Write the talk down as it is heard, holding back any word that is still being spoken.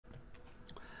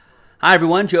Hi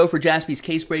everyone, Joe for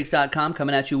JaspysCaseBreaks.com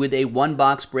coming at you with a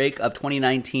one-box break of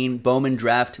 2019 Bowman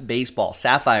Draft Baseball,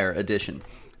 Sapphire Edition.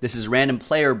 This is random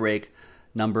player break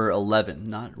number 11,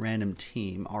 not random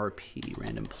team, RP,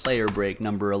 random player break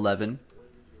number 11.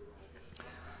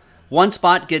 One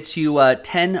spot gets you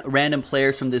 10 random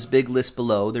players from this big list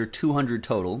below. There are 200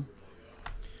 total.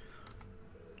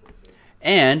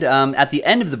 And at the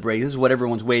end of the break, this is what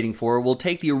everyone's waiting for, we'll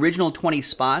take the original 20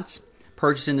 spots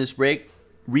purchased in this break,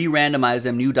 re-randomize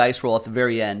them, new dice roll at the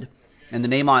very end, and the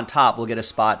name on top will get a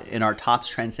spot in our Topps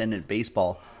Transcendent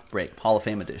Baseball break, Hall of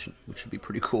Fame edition, which should be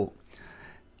pretty cool.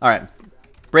 All right,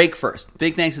 break first.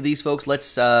 Big thanks to these folks.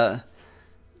 Let's 10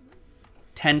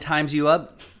 times you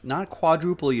up, not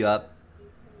quadruple you up,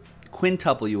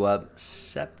 quintuple you up,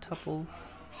 septuple,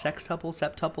 sextuple,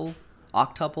 septuple,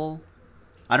 octuple.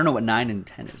 I don't know what 9 and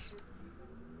 10 is.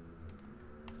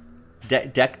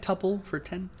 Dectuple for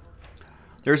 10?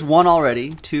 There's one already.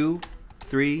 2,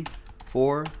 3,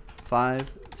 4,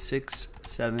 5, 6,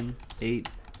 7, 8,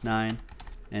 9,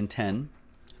 and 10.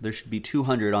 There should be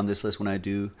 200 on this list when I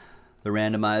do the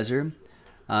randomizer.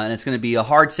 And it's going to be a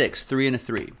hard 6, 3 and a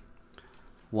 3.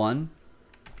 1,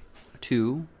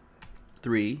 2,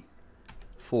 3,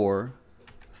 4,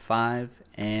 5,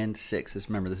 and 6. Just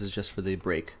remember, this is just for the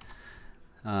break.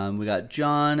 We got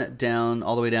John down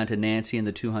all the way down to Nancy in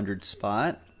the 200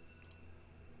 spot.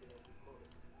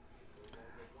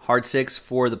 Hard 6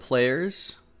 for the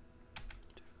players.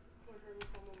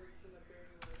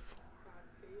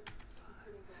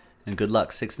 And good luck,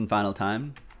 6th and final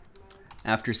time.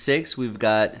 After 6, we've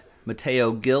got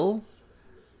Mateo Gill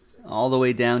all the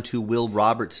way down to Will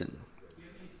Robertson.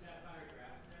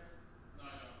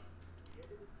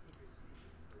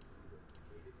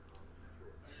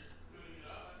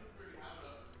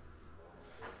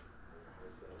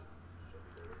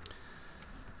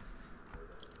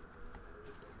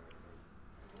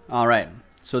 All right,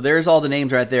 so there's all the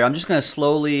names right there. I'm just going to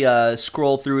slowly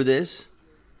scroll through this.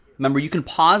 Remember, you can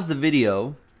pause the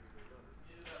video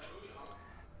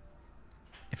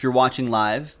if you're watching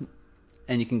live,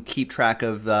 and you can keep track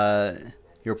of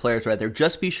your players right there.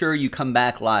 Just be sure you come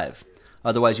back live.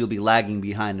 Otherwise, you'll be lagging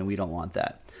behind, and we don't want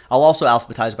that. I'll also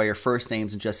alphabetize by your first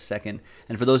names in just a second.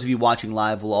 And for those of you watching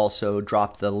live, we'll also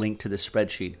drop the link to this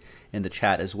spreadsheet in the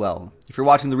chat as well. If you're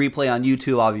watching the replay on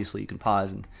YouTube, obviously you can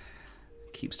pause and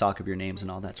keep stock of your names and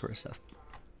all that sort of stuff.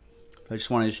 I just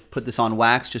want to put this on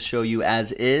wax, just show you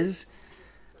as is.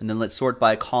 And then let's sort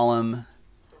by column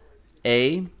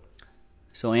A.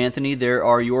 So Anthony, there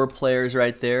are your players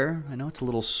right there. I know it's a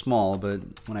little small, but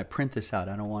when I print this out,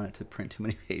 I don't want it to print too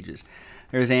many pages.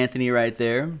 There's Anthony right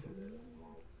there.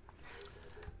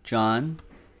 John,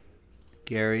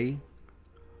 Gary,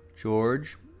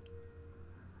 George,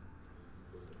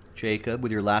 Jacob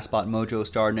with your last spot mojo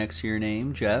star next to your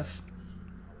name. Jeff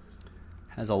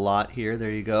has a lot here. There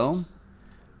you go.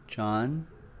 John,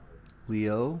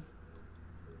 Leo,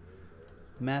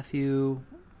 Matthew,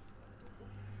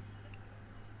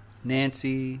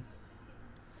 Nancy,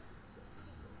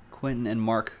 Quentin and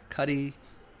Mark Cuddy,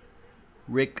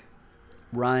 Rick,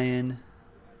 Ryan,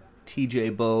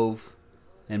 TJ Bove,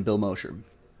 and Bill Mosher.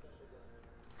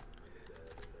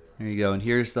 There you go. And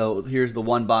here's the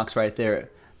one box right there.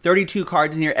 32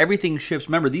 cards in here. Everything ships.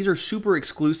 Remember, these are super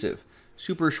exclusive,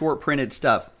 super short printed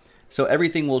stuff. So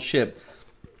everything will ship.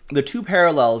 The 2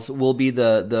 parallels will be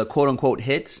the quote unquote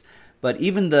hits, but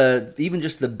even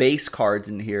just the base cards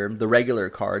in here, the regular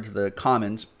cards, the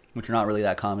commons, which are not really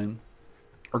that common,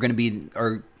 are going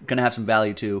to have some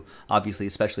value too, obviously,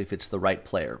 especially if it's the right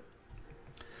player.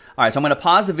 All right, so I'm going to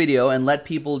pause the video and let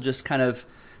people just kind of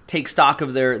take stock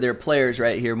of their players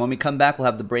right here. When we come back, we'll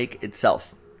have the break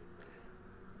itself.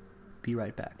 Be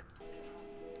right back.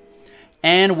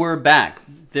 And we're back.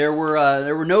 There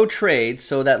were no trades,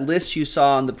 so that list you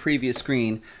saw on the previous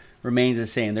screen remains the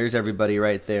same. There's everybody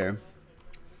right there.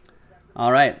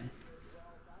 All right.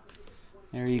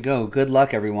 There you go. Good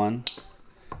luck, everyone.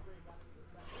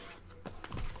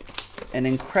 An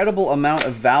incredible amount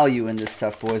of value in this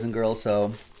stuff, boys and girls,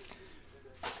 so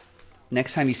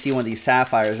next time you see one of these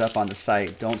sapphires up on the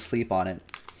site, don't sleep on it.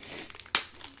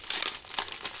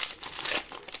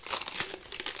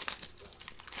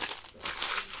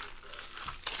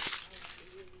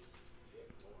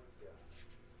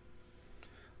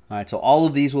 All right, so all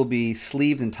of these will be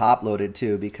sleeved and top loaded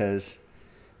too, because,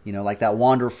 you know, like that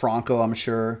Wander Franco, I'm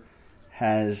sure,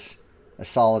 has a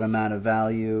solid amount of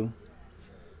value.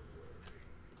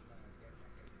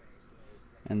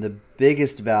 And the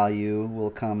biggest value will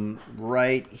come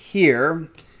right here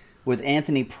with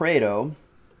Anthony Prado,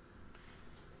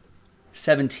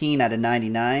 17 out of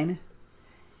 99.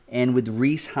 And with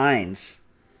Reese Hines,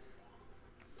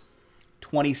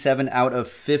 27 out of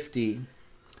 50.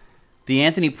 The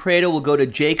Anthony Prado will go to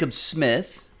Jacob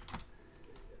Smith.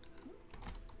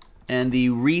 And the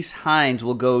Reese Hines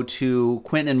will go to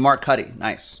Quentin and Mark Cuddy.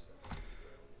 Nice.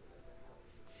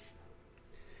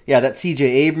 Yeah, that CJ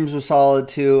Abrams was solid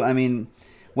too. I mean,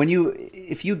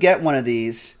 if you get one of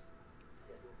these,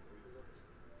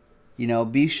 you know,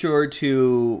 be sure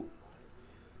to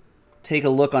take a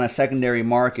look on a secondary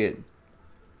market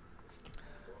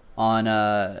on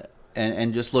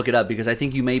and just look it up, because I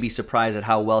think you may be surprised at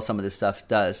how well some of this stuff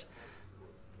does.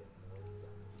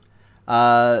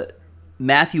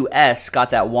 Matthew S. got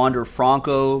that Wander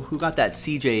Franco. Who got that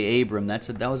CJ Abram? That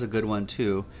was a good one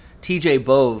too. TJ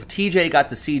Bove. TJ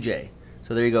got the CJ.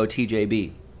 So there you go,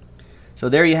 TJB. So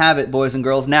there you have it, boys and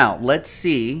girls. Now, let's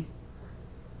see.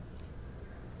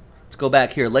 Let's go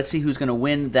back here. Let's see who's going to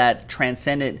win that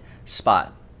Transcendent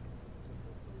spot.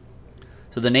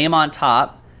 So the name on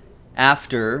top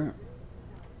after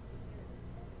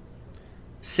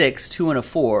 6, 2, and a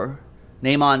 4.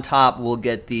 Name on top will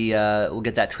get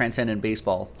that Transcendent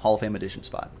Baseball Hall of Fame edition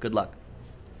spot. Good luck.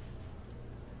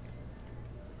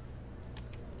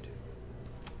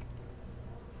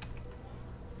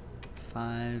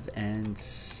 Five and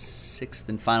sixth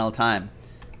and final time.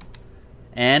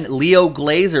 And Leo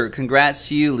Glazer, congrats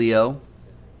to you, Leo.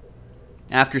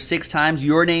 After 6 times,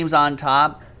 your name's on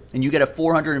top, and you get a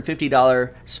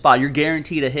 $450 spot. You're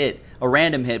guaranteed a hit, a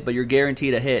random hit, but you're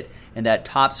guaranteed a hit. And that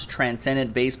Topps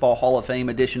Transcendent Baseball Hall of Fame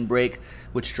edition break,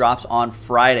 which drops on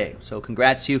Friday. So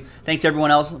congrats to you. Thanks to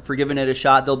everyone else for giving it a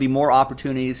shot. There'll be more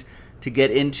opportunities to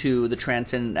get into the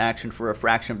Transcendent action for a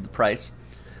fraction of the price.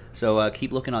 So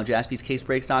keep looking on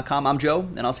jaspyscasebreaks.com. I'm Joe,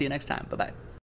 and I'll see you next time. Bye-bye.